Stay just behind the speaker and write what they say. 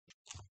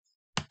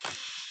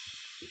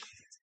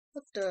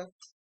What the?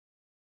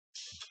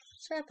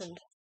 What's happened?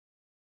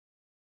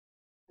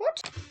 What?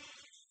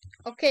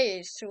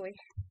 Okay, so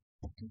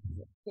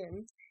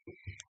again.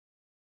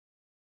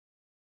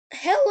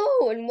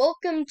 Hello and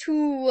welcome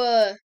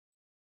to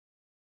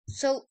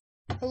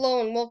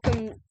hello and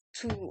welcome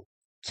to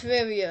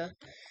Terraria.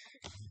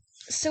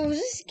 So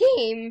this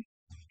game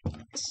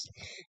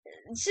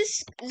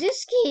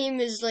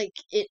is like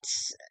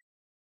it's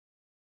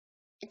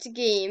a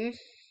game.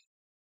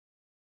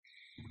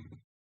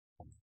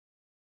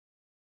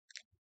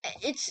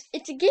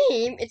 It's a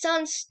game. It's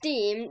on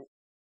Steam.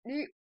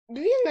 The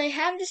reason I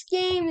have this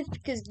game is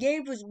because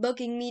Gabe was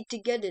bugging me to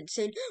get it,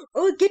 saying,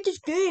 "Oh, get this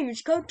game.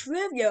 It's called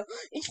Terraria.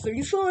 It's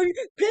really fun.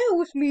 Play it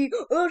with me,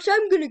 or else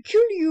I'm gonna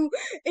kill you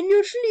in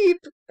your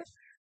sleep."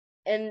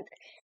 And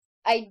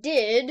I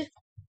did.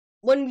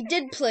 When we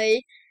did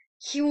play,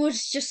 he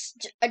was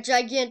just a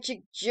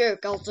gigantic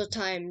jerk all the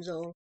time,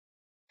 though.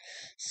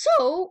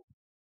 So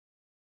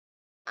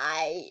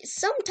I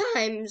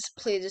sometimes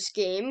play this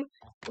game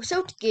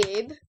without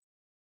Gabe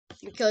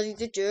because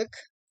he's a jerk.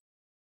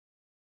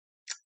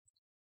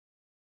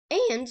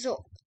 And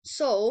so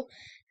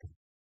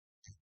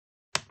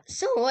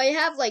I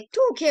have like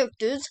two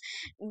characters.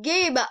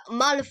 Gabe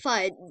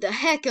modified the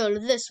heck out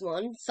of this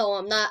one, so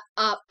I'm not.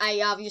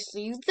 I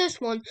obviously use this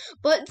one,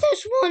 but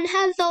this one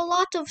has a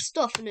lot of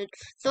stuff in it,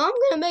 so I'm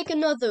gonna make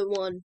another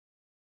one.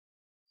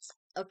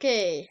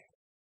 Okay.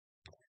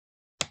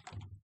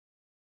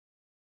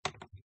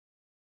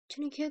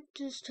 20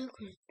 characters.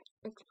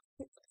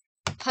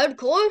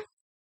 Hardcore.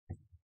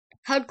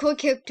 Hardcore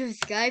characters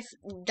die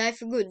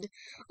for good.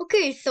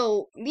 Okay,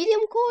 so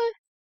medium core.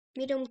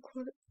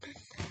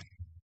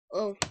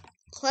 Oh,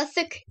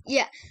 classic.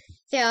 Yeah,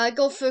 I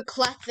go for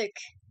classic.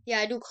 Yeah,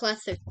 I do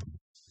classic.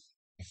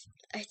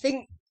 I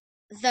think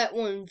that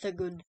one's a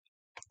good.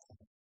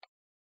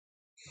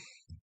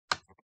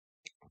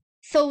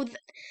 So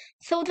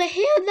the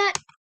hair that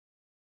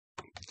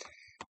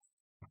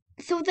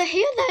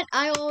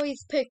I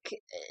always pick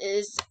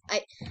is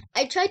I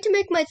try to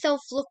make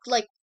myself look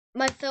like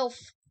myself,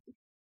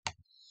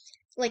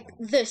 like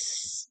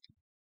this,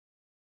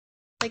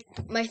 like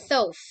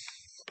myself,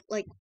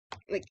 like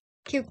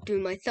character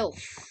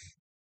myself.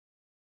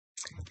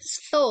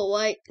 So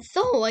I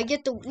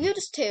get the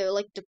weirdest hair,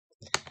 like the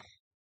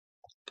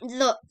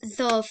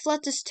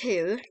flattest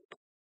hair,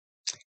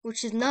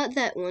 which is not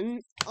that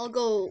one. I'll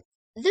go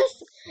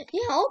this.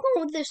 Yeah, I'll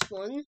go with this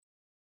one.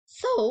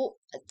 So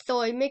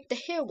I make the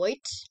hair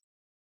white.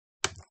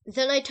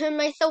 Then I turn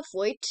myself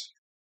white.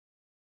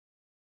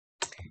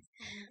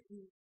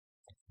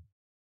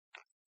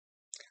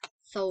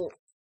 So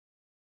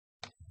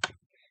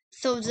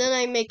then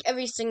I make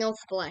everything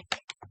else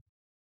black.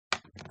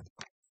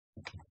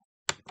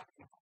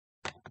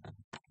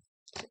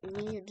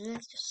 Did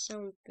that just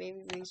sound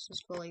very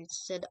racist while I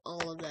said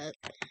all of that?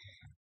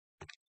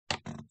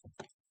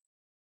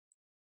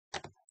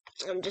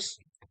 I'm just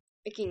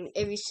making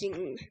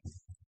everything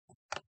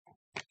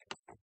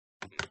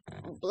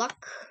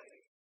black.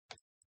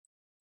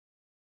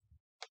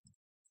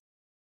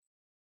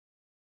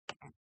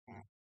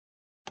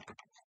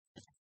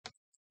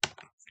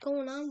 What's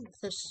going on with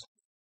this?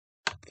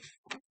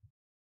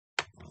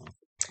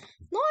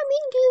 No, I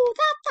mean do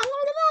that.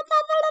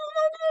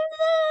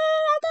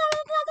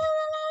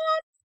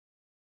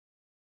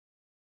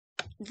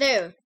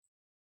 There.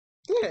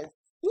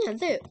 Yeah,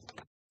 there.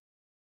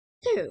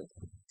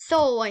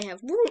 So I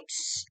have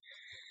roots.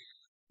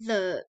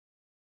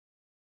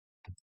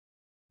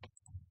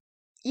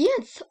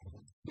 Yes.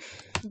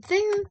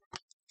 There.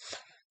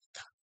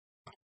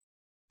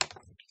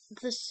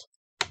 This.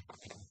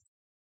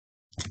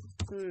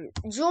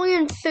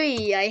 Julian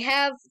 3. I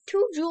have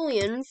two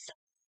Julians.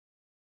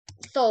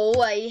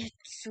 So I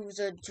choose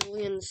a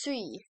Julian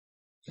 3.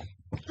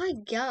 My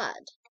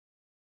god.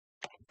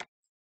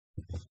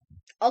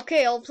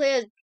 Okay, I'll play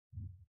a...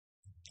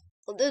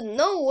 Well, there's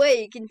no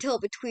way you can tell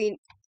between...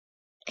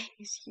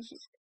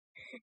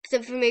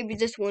 Except for maybe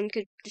this one,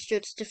 because the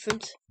shirt's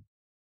different.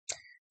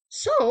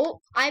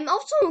 So, I'm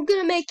also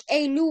gonna make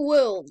a new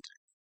world.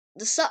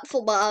 The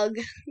Thoughtful Bog.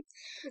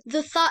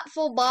 The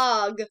Thoughtful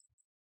Bog.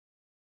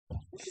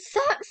 The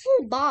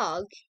Thoughtful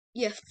Bog.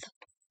 Yes,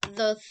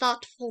 the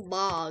Thoughtful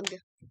Bog.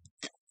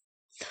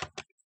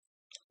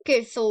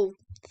 Okay, so,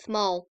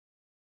 small.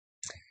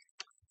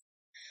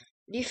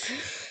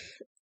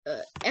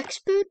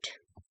 Expert?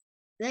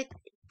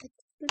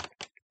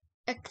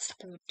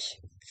 Expert.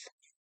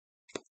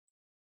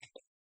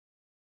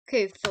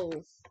 Okay,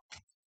 so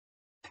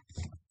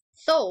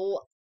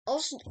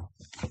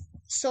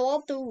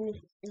I'll do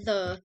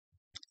the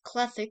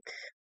classic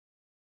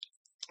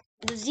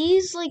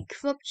disease like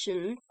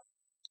corruption.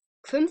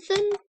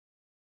 Crimson?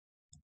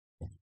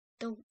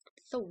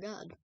 So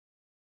god.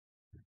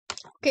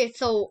 Okay,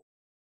 so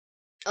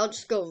I'll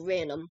just go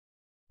random.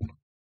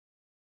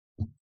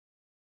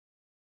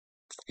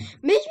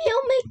 Maybe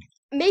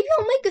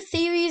I'll make a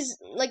series,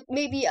 like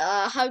maybe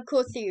a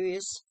hardcore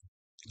series.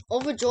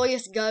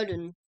 Overjoyous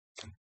Garden.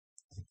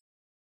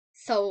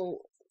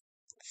 So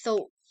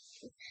I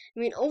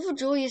mean,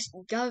 Overjoyous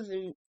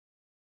Garden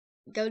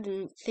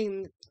garden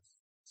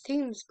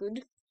theme's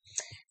good.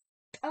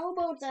 How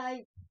about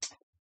I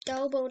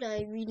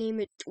rename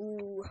it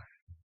to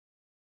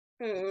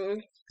uh,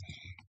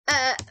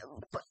 I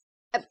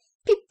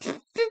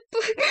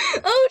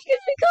was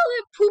gonna call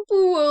it PPO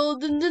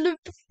World and then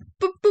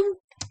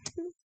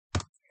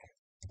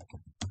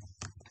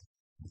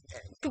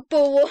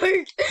PPO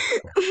World.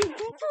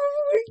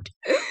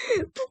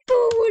 PPO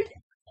World.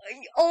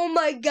 Oh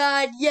my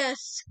god,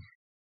 yes.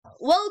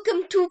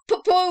 Welcome to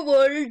PPO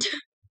World.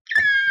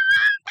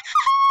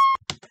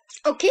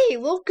 Okay,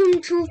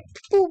 welcome to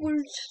PPO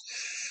World.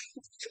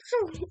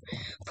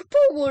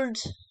 PPO World.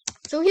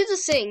 So here's the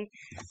thing.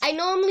 I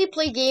normally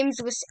play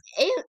games with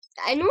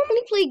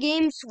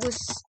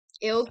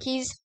arrow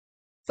keys.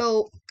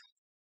 So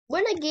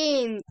when a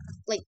game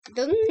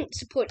doesn't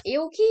support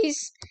arrow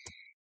keys,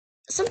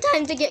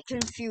 sometimes I get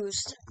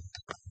confused.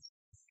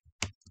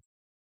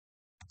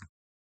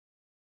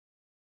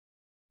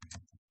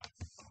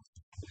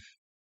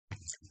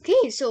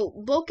 Okay, so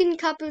broken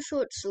copper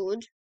short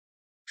sword.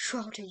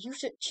 How to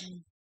use it?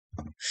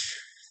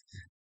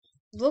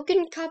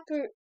 Broken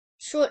copper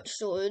short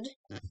sword,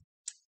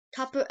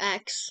 copper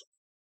axe,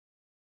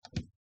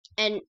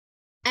 and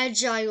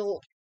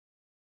agile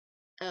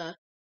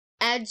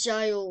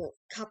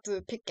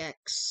copper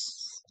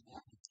pickaxe.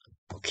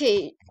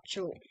 Okay,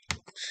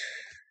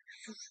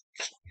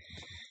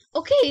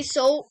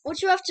 so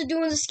what you have to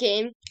do in this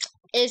game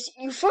is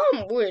you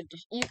farm wood.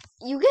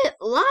 You get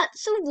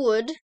lots of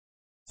wood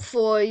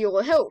for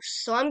your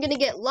house. So I'm gonna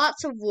get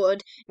lots of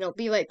wood and I'll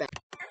be right back.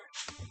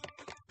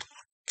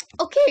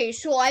 Okay,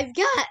 so I've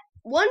got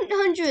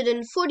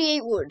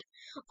 148 wood.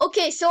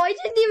 Okay, so I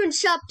didn't even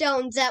chop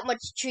down that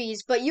much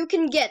trees, but you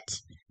can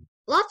get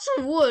lots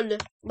of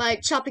wood by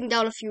chopping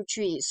down a few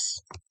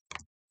trees.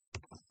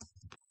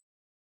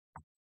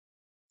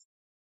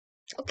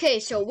 Okay,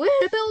 so where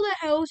to build a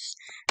house?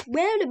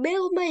 Where to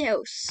build my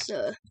house?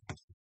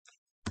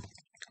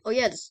 Oh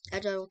yeah, this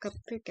agile copper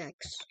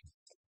pickaxe.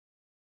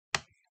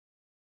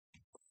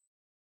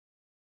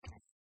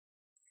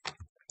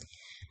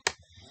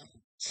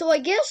 So I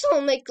guess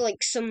I'll make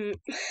some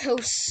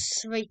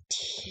house right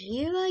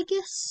here, I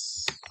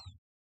guess.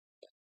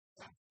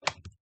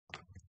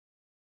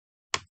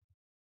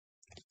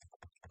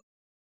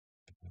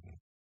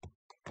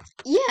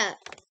 Yeah.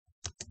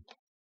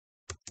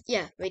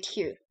 Yeah, right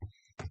here.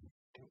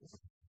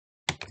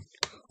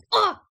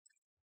 Oh!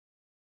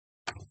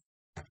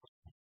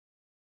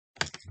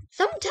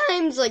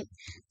 Sometimes, there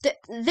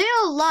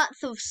are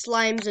lots of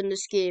slimes in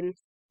this game.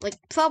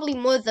 Probably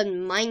more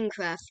than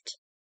Minecraft.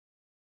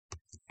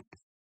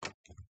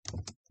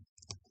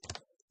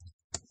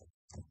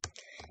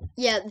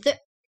 Yeah, and then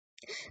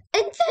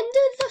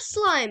there's the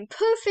slime.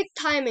 Perfect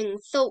timing.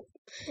 So,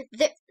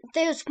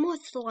 there's more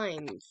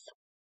slimes.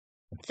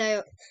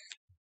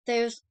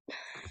 There's...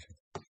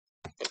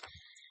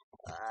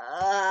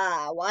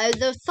 why are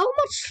there so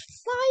much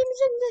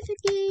slimes in this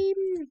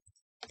game?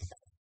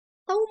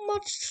 So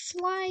much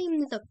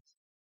slimes.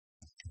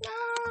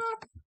 Ah.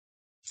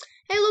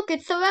 Hey, look,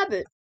 it's a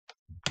rabbit.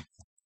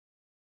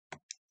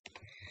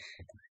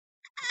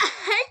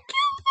 I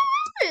killed the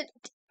rabbit.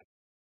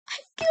 I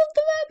killed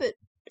the rabbit.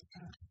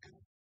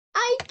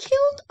 I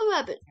killed a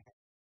rabbit.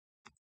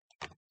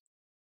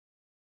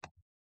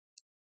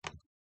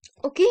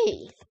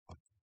 Okay.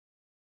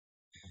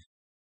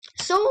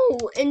 So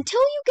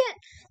until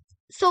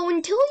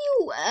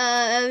you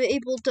are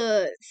able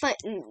to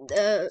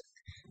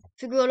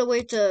figure out a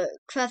way to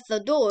craft the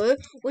door,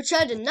 which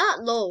I did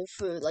not know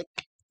for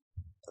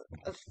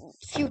a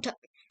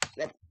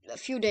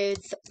few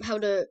days, how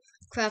to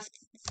craft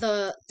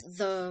the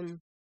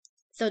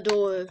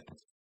door.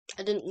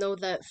 I didn't know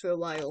that for a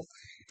while.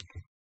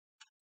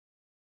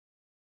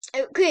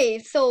 Okay,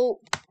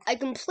 so I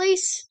can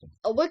place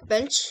a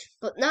workbench,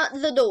 but not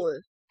the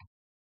door.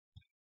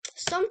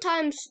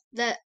 Sometimes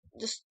that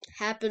just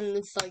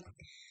happens.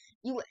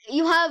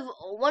 You have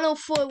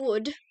 104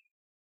 wood.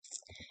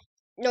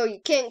 No, you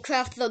can't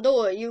craft the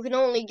door. You can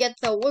only get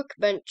the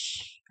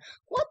workbench.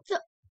 What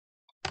the?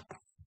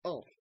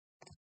 Oh.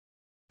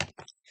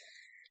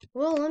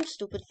 Well, I'm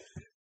stupid.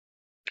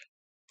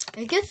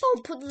 I guess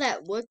I'll put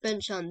that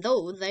workbench on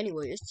those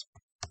anyways.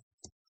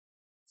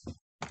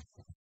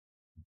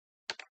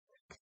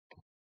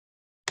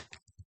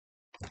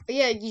 But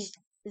yeah,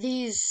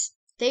 these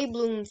day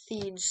bloom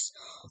seeds.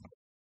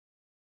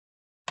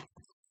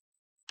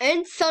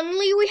 And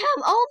suddenly we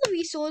have all the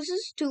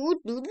resources to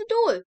do the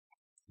door.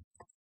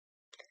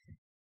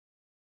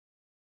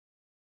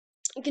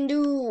 You can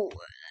do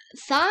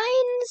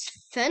signs,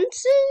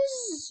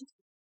 fences,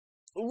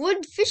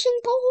 wood fishing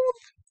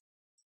poles,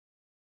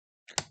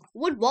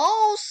 wood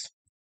walls.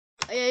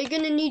 Yeah, you're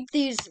gonna need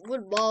these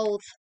wood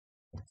walls.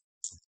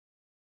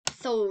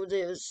 So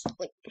there's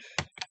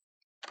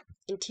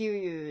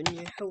interior in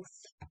your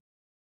house,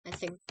 I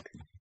think.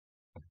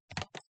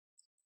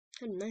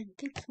 And I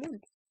think so.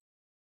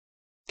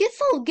 Guess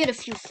I'll get a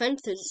few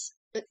fences.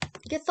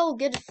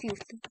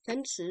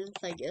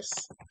 I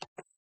guess.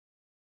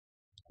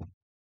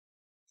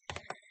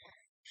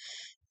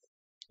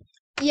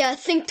 Yeah, I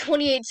think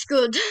 28's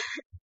good.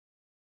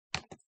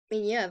 I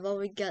mean, yeah, I've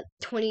already got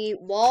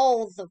 28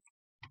 walls.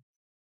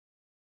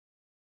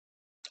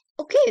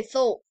 Okay,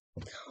 so,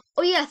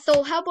 oh yeah,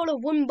 so how about a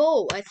wooden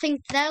bow? I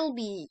think that'll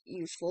be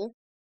useful.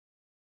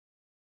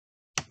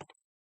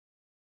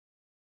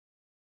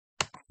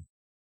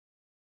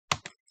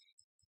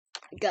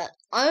 Got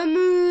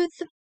armor.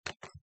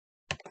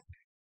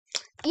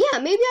 Yeah,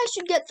 maybe I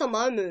should get some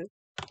armor.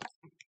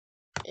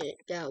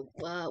 Got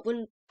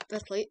one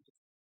breastplate,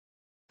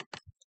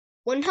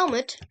 one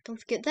helmet. Don't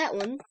forget that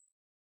one,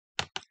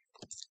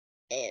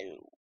 and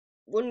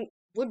one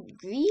wood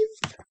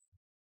greaves.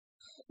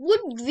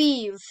 Wood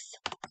greaves.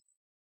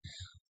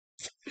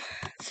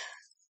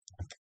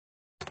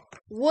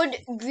 Wood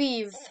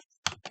greaves.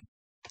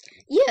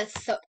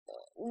 Yes,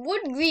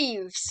 wood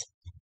greaves.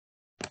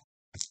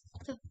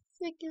 The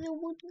frick is a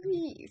wood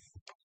greave?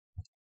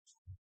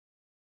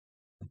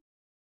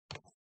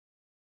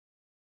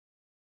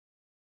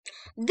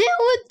 There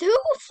were 2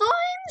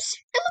 slimes?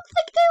 It looks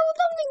like there was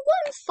only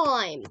 1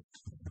 slime.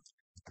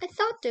 I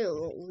thought there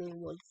was only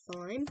 1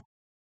 slime.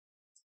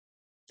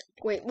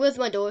 Wait, where's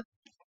my door?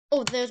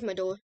 Oh, there's my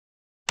door.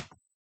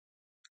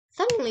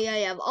 Suddenly I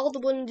have all the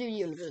wood in the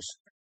universe.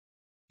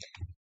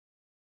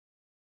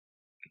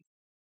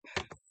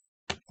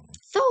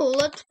 So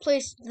let's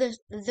place this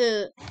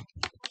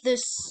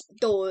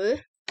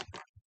door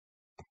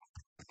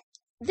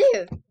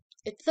there.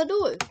 It's the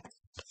door.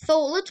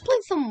 So let's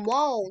place some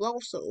walls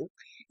also.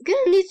 You're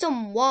gonna need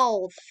some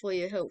walls for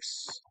your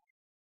house.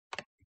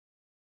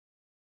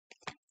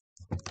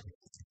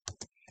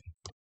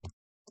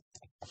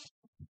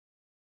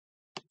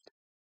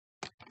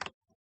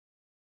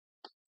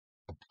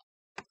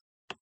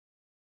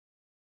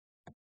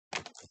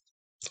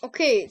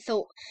 Okay,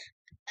 so,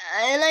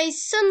 and I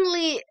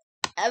suddenly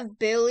have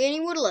barely any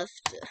wood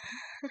left.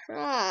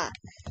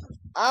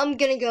 I'm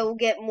gonna go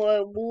get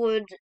more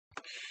wood.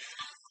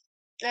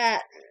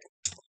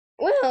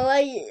 Well,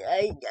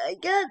 I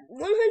got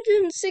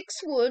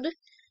 106 wood,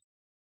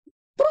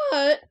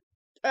 but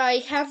I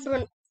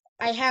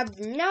have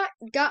not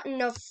gotten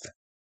enough,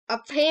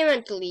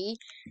 apparently,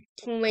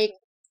 to make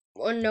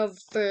one of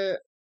the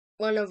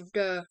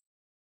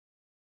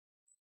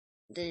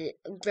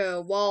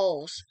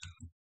walls.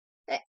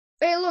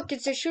 Hey, look,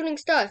 it's a shooting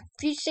star.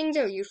 These things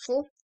are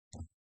useful.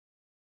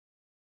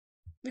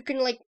 You can,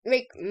 like,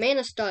 make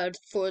mana stars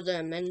for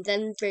them, and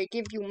then they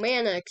give you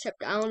mana,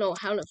 except I don't know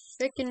how to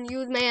frickin'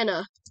 use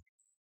mana.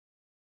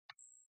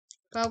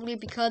 Probably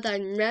because I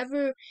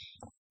never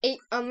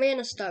ate a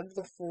mana star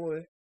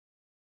before.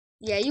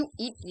 Yeah, you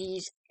eat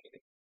these.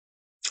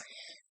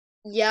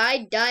 Yeah,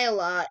 I die a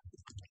lot.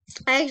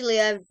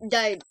 Actually, I've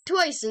died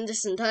twice in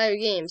this entire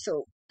game,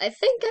 so I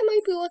think I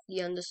might be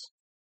lucky on this.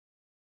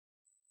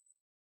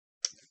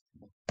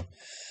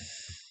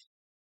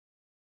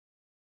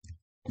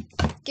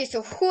 Okay,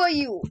 so who are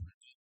you?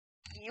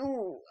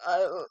 You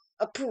are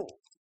a poo.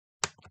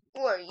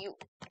 Who are you?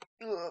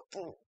 You are a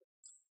poo.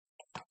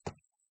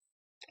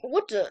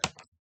 What the?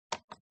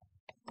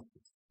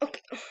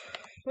 Okay,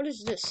 what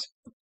is this?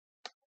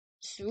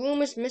 This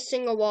room is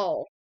missing a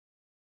wall.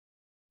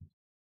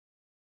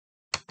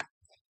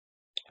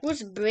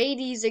 Who's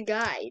Brady's a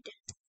guide?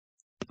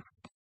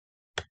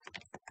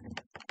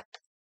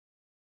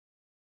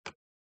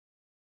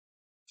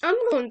 I'm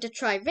going to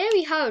try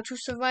very hard to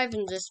survive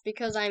in this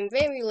because I'm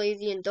very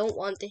lazy and don't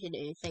want to hit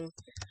anything.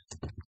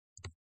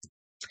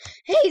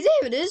 Hey,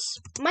 there it is!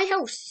 My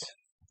house!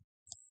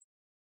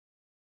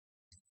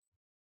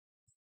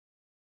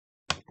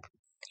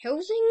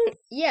 Housing?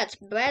 Yeah, it's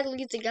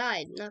Bradley's a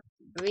guide, not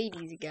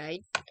Brady's a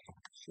guide.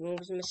 This room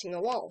was missing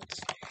a wall.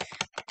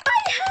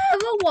 I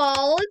have a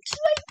wall! It's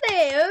right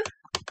there!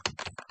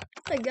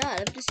 Oh my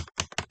god, I'm just...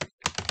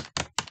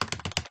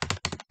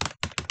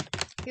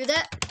 Hear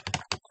that?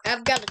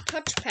 I've got a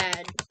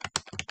touchpad.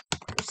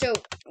 So,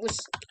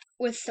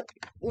 with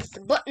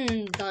the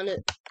buttons on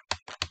it.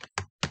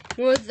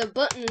 With the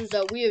buttons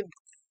are weird,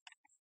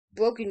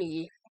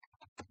 broken-y.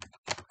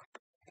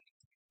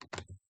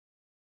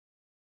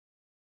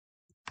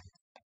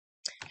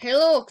 Hey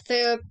look,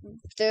 there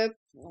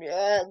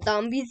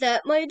zombies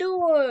at my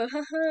door,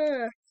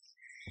 haha.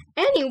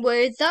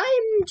 Anyways,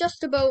 I'm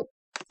just about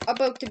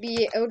to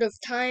be out of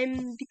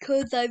time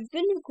because I've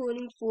been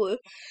recording for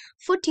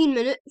 14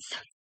 minutes.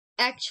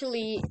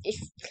 Actually,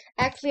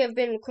 I've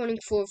been recording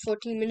for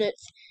 14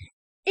 minutes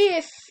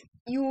if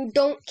you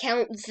don't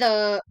count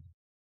the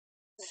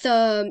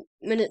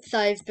minutes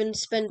I've been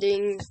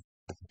spending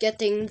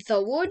getting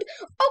the wood.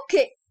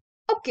 Okay.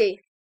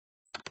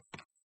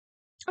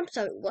 I'm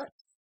sorry, what?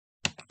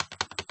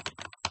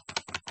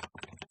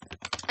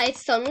 I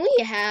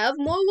suddenly have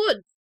more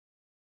wood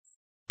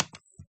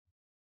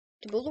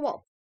to build a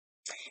wall.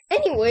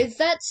 Anyways,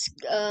 that's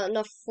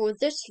enough for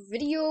this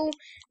video.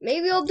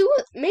 Maybe I'll do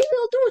a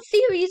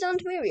series on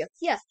Terraria.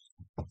 Yeah,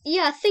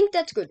 I think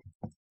that's good.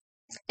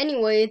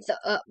 Anyways,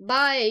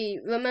 bye.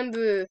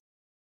 Remember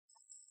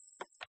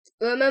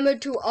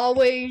to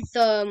always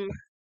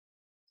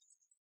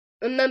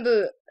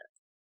remember